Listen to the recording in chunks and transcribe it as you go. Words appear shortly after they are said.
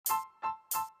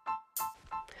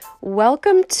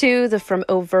Welcome to the From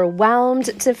Overwhelmed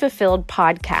to Fulfilled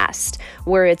podcast,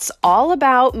 where it's all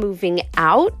about moving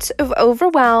out of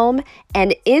overwhelm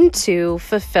and into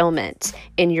fulfillment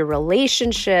in your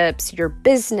relationships, your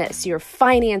business, your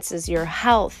finances, your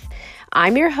health.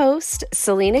 I'm your host,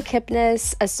 Selena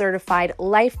Kipnis, a certified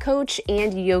life coach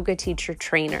and yoga teacher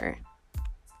trainer.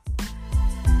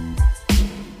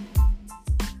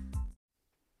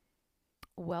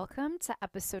 Welcome to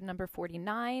episode number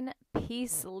 49,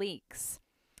 Peace Leaks.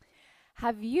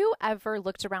 Have you ever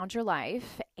looked around your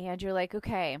life and you're like,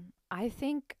 okay, I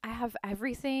think I have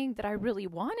everything that I really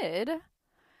wanted,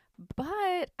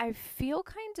 but I feel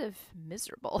kind of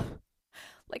miserable.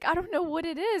 Like, I don't know what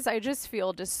it is. I just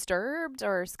feel disturbed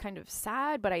or kind of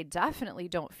sad, but I definitely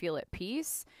don't feel at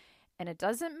peace. And it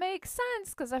doesn't make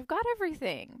sense because I've got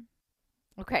everything.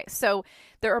 Okay, so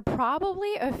there are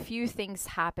probably a few things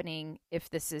happening if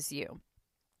this is you.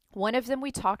 One of them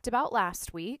we talked about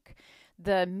last week,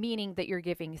 the meaning that you're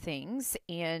giving things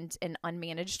and an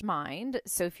unmanaged mind.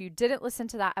 So if you didn't listen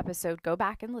to that episode, go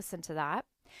back and listen to that.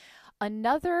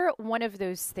 Another one of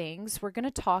those things we're going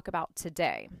to talk about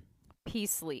today,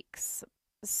 peace leaks.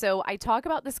 So I talk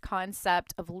about this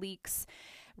concept of leaks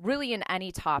really in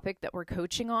any topic that we're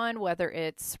coaching on, whether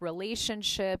it's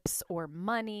relationships or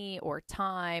money or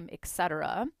time,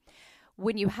 etc.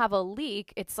 When you have a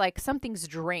leak, it's like something's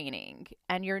draining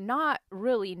and you're not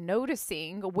really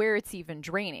noticing where it's even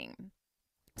draining.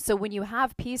 So when you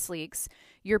have peace leaks,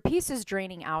 your peace is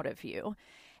draining out of you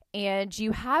and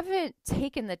you haven't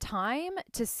taken the time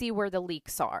to see where the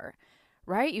leaks are.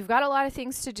 Right? You've got a lot of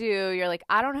things to do. You're like,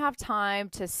 I don't have time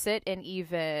to sit and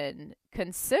even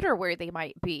consider where they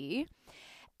might be.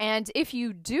 And if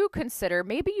you do consider,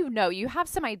 maybe you have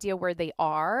some idea where they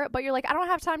are, but you're like, I don't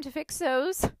have time to fix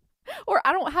those, or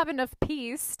I don't have enough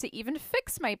peace to even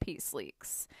fix my peace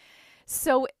leaks.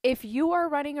 So if you are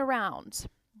running around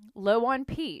low on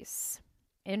peace,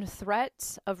 in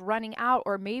threat of running out,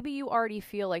 or maybe you already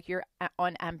feel like you're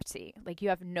on empty, like you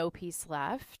have no peace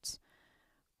left,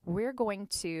 we're going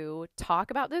to talk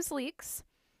about those leaks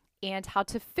and how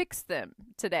to fix them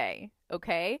today,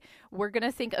 okay? We're going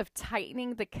to think of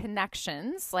tightening the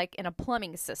connections like in a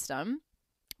plumbing system.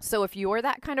 So if you're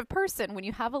that kind of person, when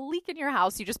you have a leak in your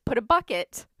house, you just put a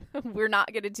bucket. We're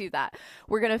not going to do that.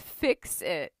 We're going to fix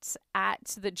it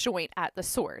at the joint, at the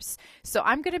source. So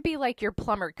I'm going to be like your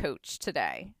plumber coach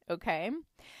today, okay?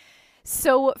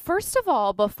 So first of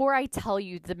all, before I tell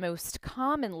you the most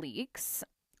common leaks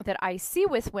that I see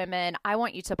with women, I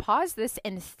want you to pause this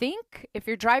and think. If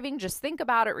you're driving, just think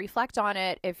about it, reflect on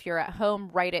it. If you're at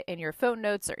home, write it in your phone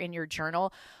notes or in your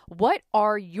journal. What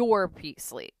are your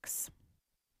peace leaks?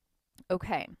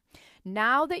 Okay,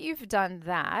 now that you've done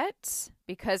that,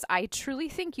 because I truly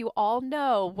think you all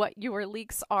know what your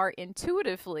leaks are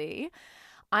intuitively,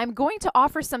 I'm going to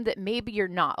offer some that maybe you're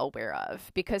not aware of,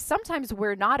 because sometimes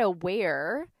we're not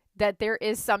aware that there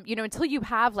is some, until you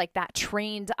have like that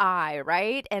trained eye,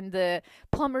 right? And the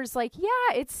plumber's like,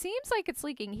 yeah, it seems like it's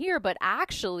leaking here, but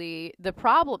actually the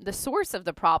source of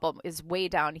the problem is way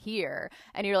down here.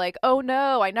 And you're like, oh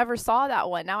no, I never saw that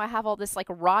one. Now I have all this like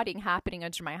rotting happening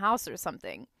under my house or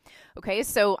something. Okay,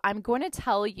 so I'm going to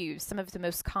tell you some of the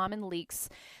most common leaks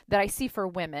that I see for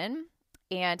women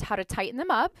and how to tighten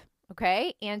them up,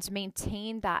 okay? And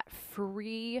maintain that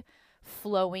free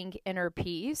flowing inner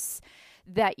peace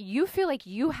that you feel like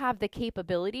you have the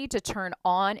capability to turn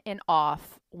on and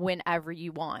off whenever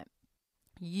you want.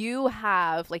 You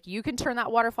can turn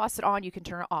that water faucet on, you can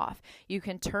turn it off. You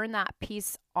can turn that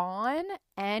piece on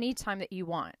anytime that you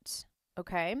want,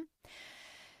 okay?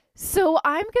 So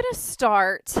I'm going to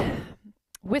start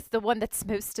with the one that's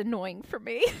most annoying for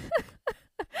me.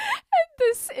 And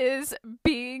this is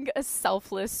being a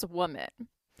selfless woman.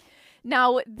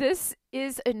 Now, this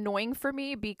is annoying for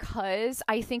me because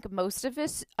I think most of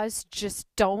us just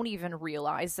don't even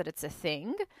realize that it's a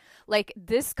thing. Like,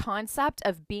 this concept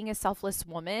of being a selfless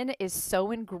woman is so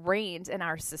ingrained in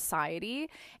our society,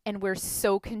 and we're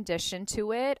so conditioned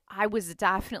to it. I was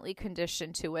definitely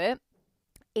conditioned to it.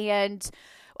 And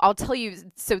I'll tell you,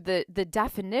 so the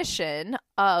definition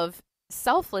of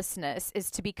selflessness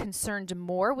is to be concerned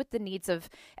more with the needs of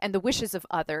and the wishes of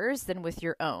others than with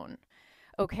your own.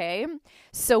 Okay,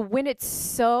 so when it's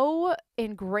so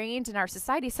ingrained in our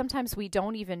society, sometimes we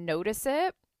don't even notice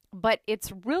it, but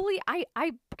it's really,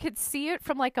 I could see it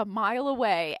from like a mile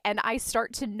away, and I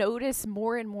start to notice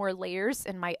more and more layers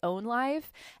in my own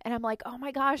life, and I'm like, oh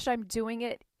my gosh, I'm doing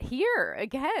it here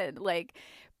again, like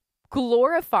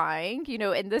glorifying,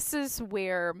 and this is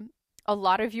where a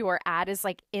lot of you are at, is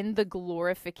like in the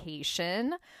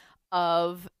glorification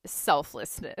of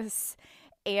selflessness.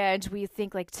 And we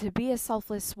think like to be a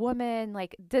selfless woman,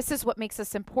 like this is what makes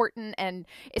us important. And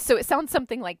so it sounds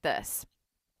something like this.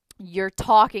 You're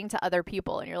talking to other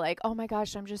people and you're like, oh my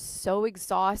gosh, I'm just so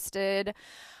exhausted.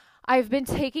 I've been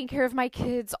taking care of my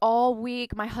kids all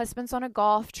week. My husband's on a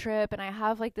golf trip and I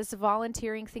have like this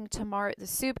volunteering thing tomorrow at the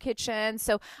soup kitchen.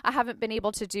 So I haven't been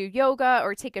able to do yoga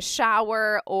or take a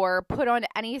shower or put on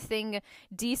anything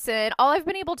decent. All I've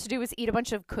been able to do is eat a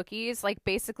bunch of cookies, like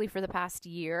basically for the past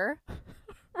year,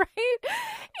 right?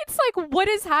 It's like, what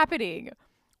is happening?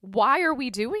 Why are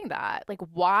we doing that? Like,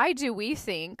 why do we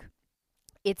think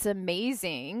it's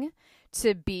amazing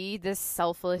to be this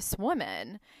selfless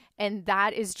woman? And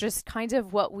that is just kind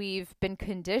of what we've been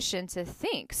conditioned to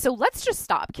think. So let's just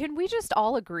stop. Can we just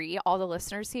all agree, all the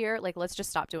listeners here, like, let's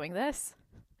just stop doing this?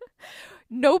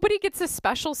 Nobody gets a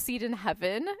special seat in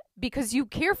heaven because you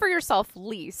care for yourself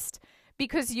least,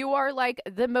 because you are like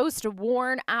the most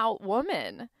worn out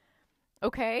woman.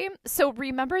 Okay, so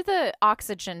remember the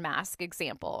oxygen mask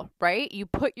example, right? You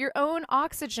put your own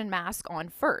oxygen mask on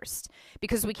first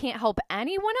because we can't help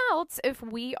anyone else if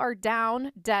we are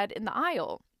down dead in the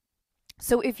aisle.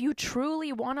 So if you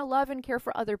truly want to love and care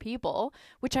for other people,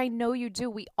 which I know you do,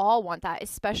 we all want that,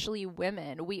 especially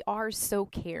women. We are so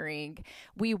caring.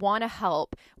 We want to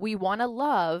help. We want to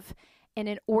love. And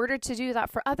in order to do that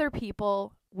for other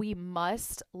people, we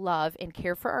must love and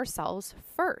care for ourselves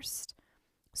first.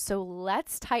 So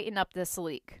let's tighten up this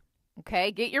leak.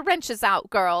 Okay, get your wrenches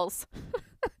out, girls.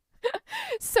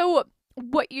 So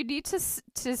what you need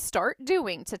to start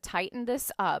doing to tighten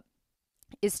this up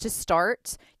is to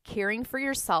start caring for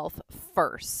yourself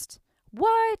first.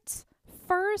 What?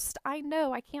 First? I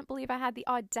know. I can't believe I had the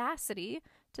audacity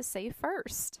to say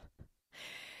first.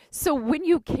 So when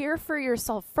you care for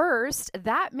yourself first,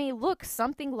 that may look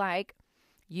something like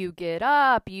you get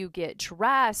up, you get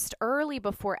dressed early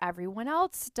before everyone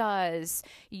else does.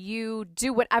 You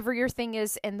do whatever your thing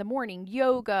is in the morning,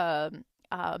 yoga,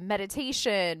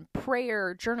 meditation,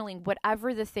 prayer, journaling,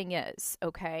 whatever the thing is,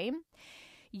 okay?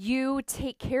 You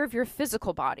take care of your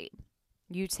physical body.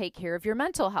 You take care of your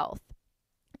mental health.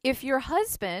 If your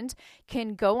husband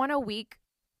can go on a week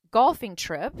golfing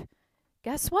trip,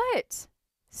 guess what?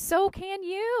 So can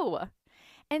you.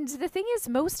 And the thing is,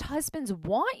 most husbands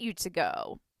want you to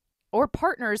go, or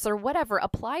partners or whatever.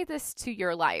 Apply this to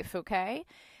your life, okay?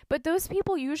 But those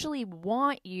people usually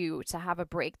want you to have a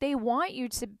break. They want you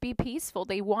to be peaceful.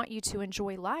 They want you to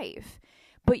enjoy life.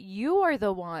 But you are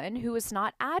the one who is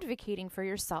not advocating for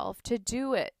yourself to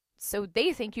do it. So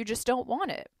they think you just don't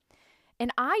want it.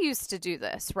 And I used to do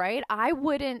this, right? I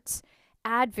wouldn't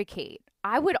advocate.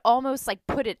 I would almost like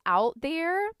put it out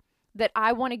there that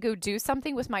I want to go do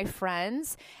something with my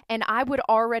friends. And I would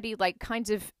already like kind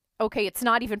of, okay, it's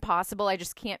not even possible. I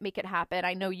just can't make it happen.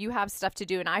 I know you have stuff to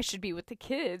do and I should be with the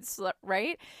kids,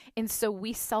 right? And so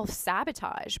we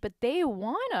self-sabotage, but they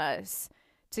want us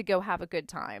to go have a good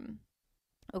time.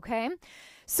 Okay,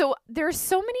 so there's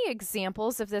so many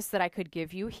examples of this that I could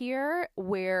give you here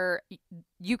where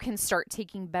you can start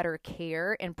taking better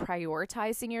care and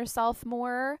prioritizing yourself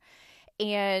more.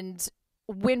 And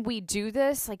when we do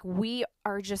this, like, we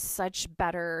are just such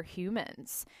better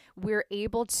humans. We're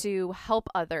able to help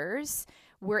others.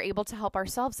 We're able to help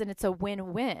ourselves, and it's a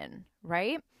win-win,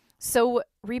 right? So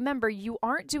remember, you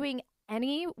aren't doing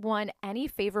anyone any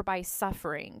favor by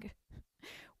suffering.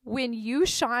 When you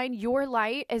shine your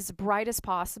light as bright as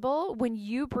possible, when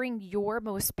you bring your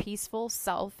most peaceful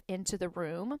self into the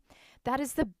room, that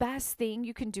is the best thing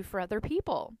you can do for other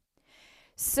people.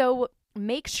 So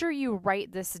make sure you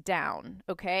write this down,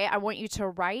 okay? I want you to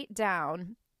write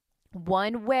down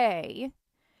one way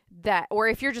that, or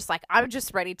if you're just like, I'm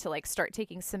just ready to like start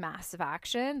taking some massive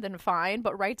action, then fine,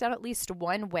 but write down at least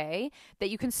one way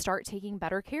that you can start taking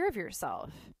better care of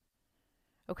yourself.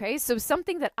 Okay, so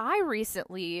something that I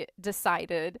recently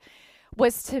decided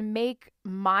was to make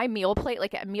my meal plate,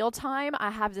 like at mealtime, I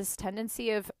have this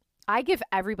tendency of, I give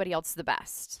everybody else the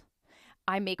best.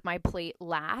 I make my plate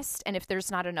last, and if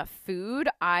there's not enough food,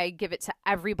 I give it to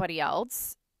everybody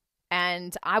else,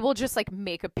 and I will just like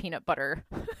make a piece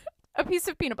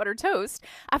of peanut butter toast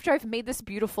after I've made this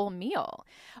beautiful meal.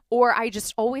 Or I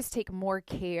just always take more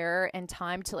care and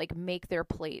time to like make their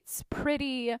plates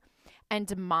pretty.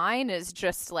 And mine is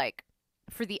just like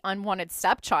for the unwanted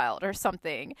stepchild or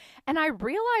something. And I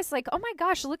realized like, oh my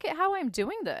gosh, look at how I'm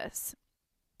doing this.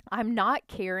 I'm not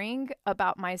caring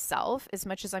about myself as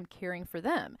much as I'm caring for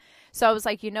them. So I was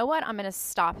like, you know what? I'm going to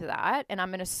stop that. And I'm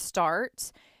going to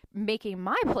start making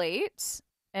my plate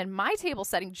and my table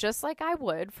setting just like I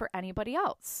would for anybody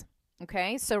else.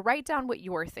 Okay. So write down what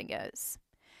your thing is.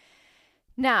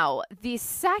 Now, the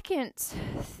second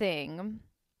thing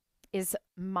is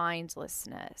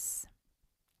mindlessness.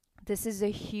 This is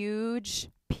a huge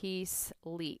peace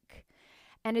leak.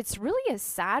 And it's really a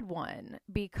sad one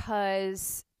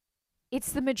because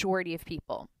it's the majority of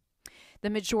people. The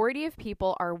majority of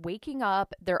people are waking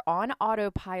up, they're on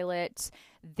autopilot,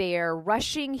 they're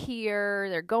rushing here,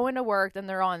 they're going to work, then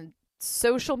they're on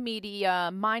social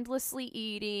media, mindlessly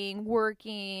eating,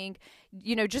 working,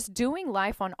 just doing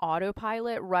life on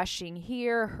autopilot, rushing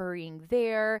here, hurrying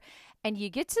there. And you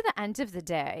get to the end of the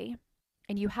day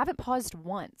and you haven't paused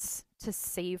once to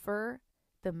savor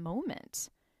the moment,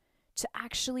 to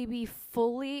actually be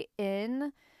fully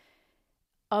in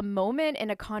a moment, in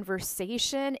a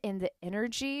conversation, in the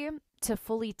energy, to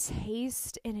fully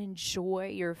taste and enjoy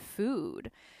your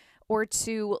food, or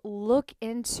to look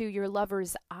into your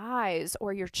lover's eyes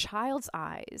or your child's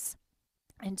eyes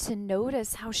and to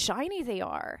notice how shiny they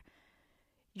are.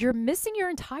 You're missing your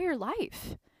entire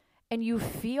life and you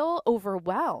feel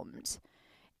overwhelmed.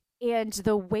 And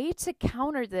the way to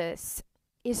counter this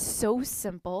is so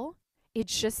simple. It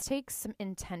just takes some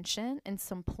intention and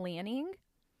some planning.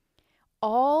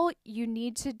 All you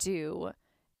need to do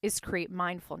is create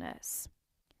mindfulness.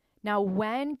 Now,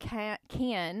 when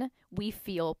can we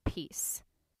feel peace?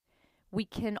 We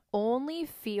can only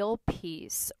feel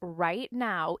peace right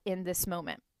now in this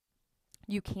moment.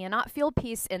 You cannot feel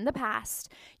peace in the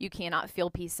past. You cannot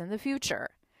feel peace in the future.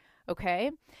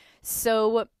 Okay?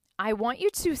 So I want you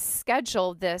to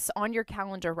schedule this on your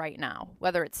calendar right now,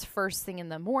 whether it's first thing in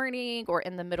the morning or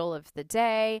in the middle of the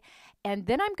day. And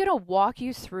then I'm going to walk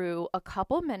you through a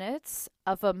couple minutes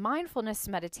of a mindfulness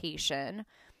meditation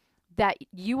that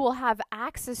you will have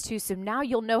access to. So now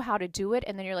you'll know how to do it.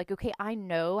 And then you're like, okay, I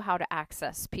know how to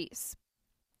access peace.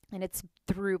 And it's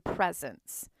through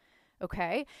presence.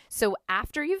 Okay? So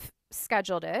after you've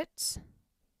scheduled it,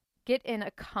 get in a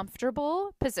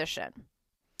comfortable position.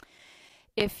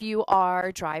 If you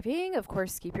are driving, of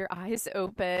course, keep your eyes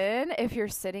open. If you're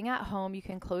sitting at home, you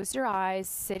can close your eyes,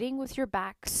 sitting with your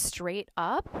back straight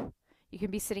up. You can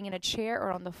be sitting in a chair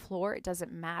or on the floor. It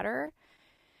doesn't matter.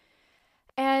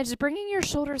 And bringing your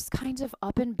shoulders kind of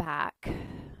up and back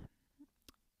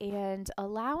and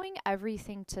allowing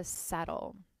everything to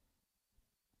settle.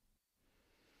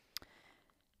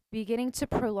 Beginning to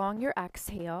prolong your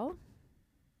exhale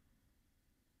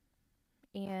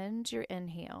and your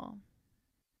inhale.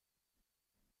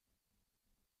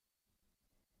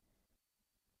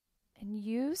 And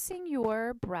using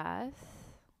your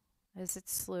breath as it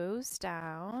slows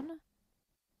down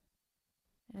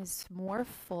and is more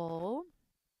full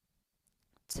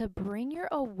to bring your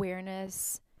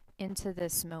awareness into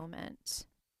this moment.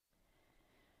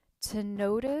 To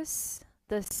notice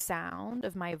the sound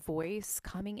of my voice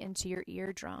coming into your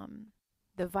eardrum,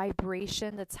 the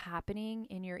vibration that's happening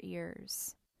in your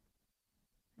ears,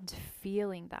 and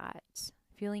feeling that,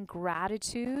 feeling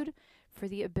gratitude for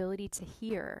the ability to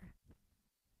hear.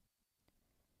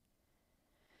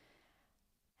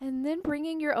 And then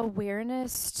bringing your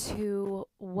awareness to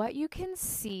what you can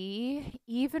see,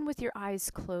 even with your eyes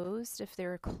closed, if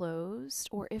they're closed,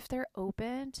 or if they're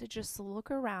open, to just look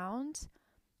around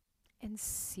and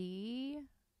see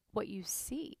what you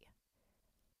see.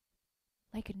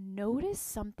 Like, notice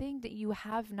something that you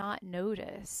have not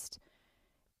noticed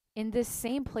in this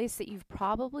same place that you've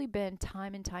probably been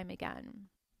time and time again.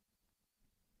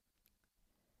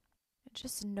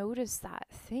 Just notice that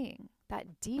thing,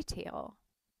 that detail.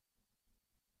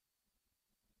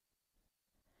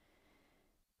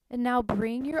 And now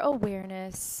bring your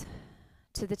awareness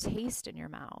to the taste in your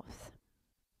mouth.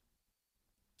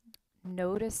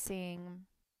 Noticing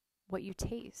what you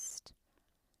taste.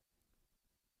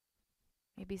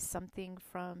 Maybe something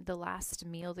from the last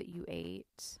meal that you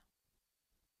ate.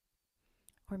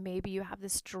 Or maybe you have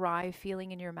this dry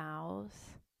feeling in your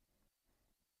mouth.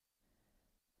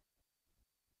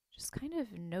 Just kind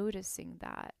of noticing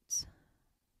that.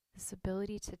 This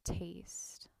ability to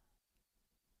taste.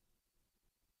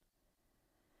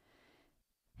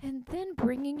 And then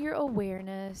bringing your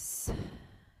awareness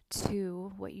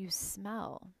to what you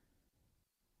smell.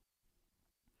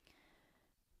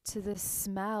 To the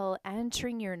smell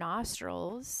entering your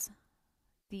nostrils,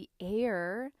 the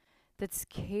air that's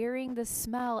carrying the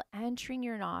smell entering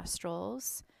your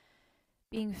nostrils,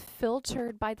 being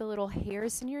filtered by the little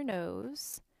hairs in your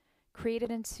nose, created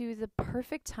into the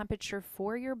perfect temperature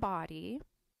for your body.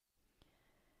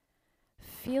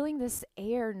 Feeling this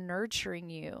air nurturing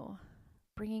you,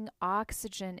 bringing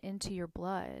oxygen into your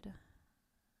blood.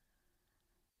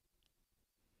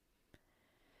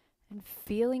 And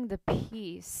feeling the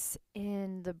peace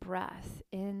in the breath,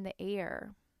 in the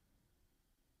air.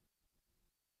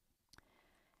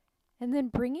 And then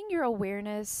bringing your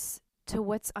awareness to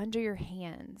what's under your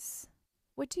hands.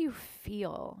 What do you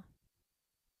feel?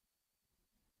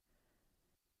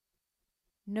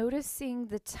 Noticing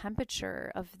the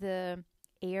temperature of the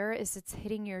air as it's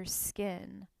hitting your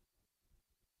skin.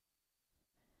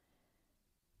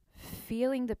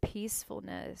 Feeling the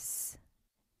peacefulness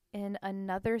in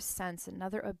another sense,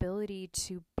 another ability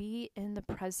to be in the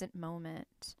present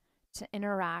moment, to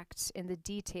interact in the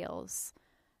details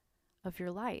of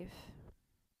your life.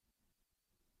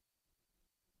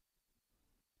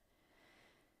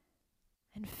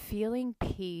 And feeling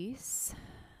peace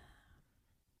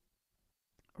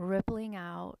rippling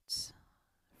out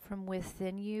from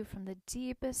within you, from the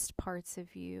deepest parts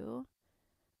of you,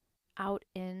 out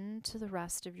into the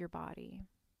rest of your body.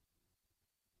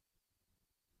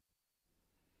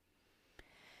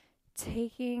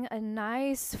 Taking a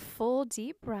nice full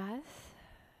deep breath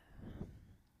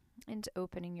and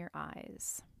opening your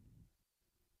eyes.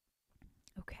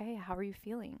 Okay, how are you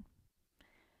feeling?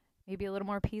 Maybe a little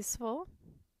more peaceful?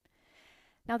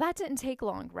 Now that didn't take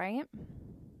long, right?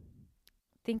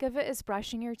 Think of it as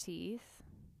brushing your teeth,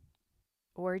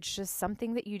 or it's just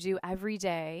something that you do every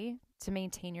day to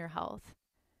maintain your health.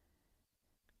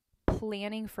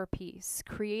 Planning for peace,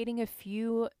 creating a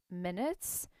few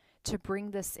minutes to bring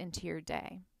this into your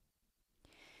day.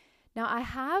 Now, I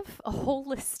have a whole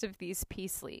list of these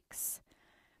peace leaks,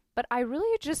 but I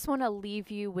really just want to leave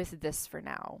you with this for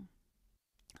now.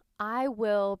 I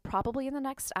will probably in the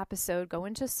next episode go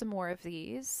into some more of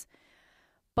these,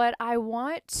 but I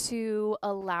want to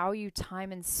allow you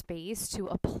time and space to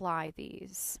apply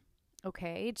these,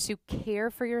 okay? To care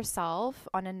for yourself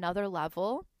on another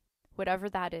level, whatever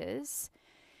that is,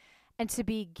 and to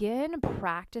begin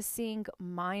practicing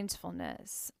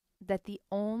mindfulness, that the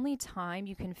only time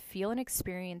you can feel and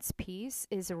experience peace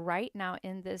is right now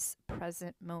in this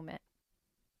present moment,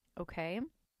 okay?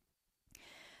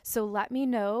 So let me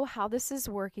know how this is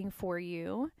working for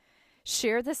you.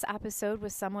 Share this episode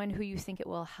with someone who you think it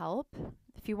will help.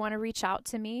 If you want to reach out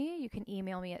to me, you can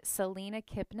email me at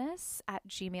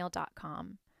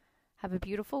selenakipnis@gmail.com. Have a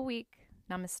beautiful week.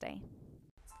 Namaste.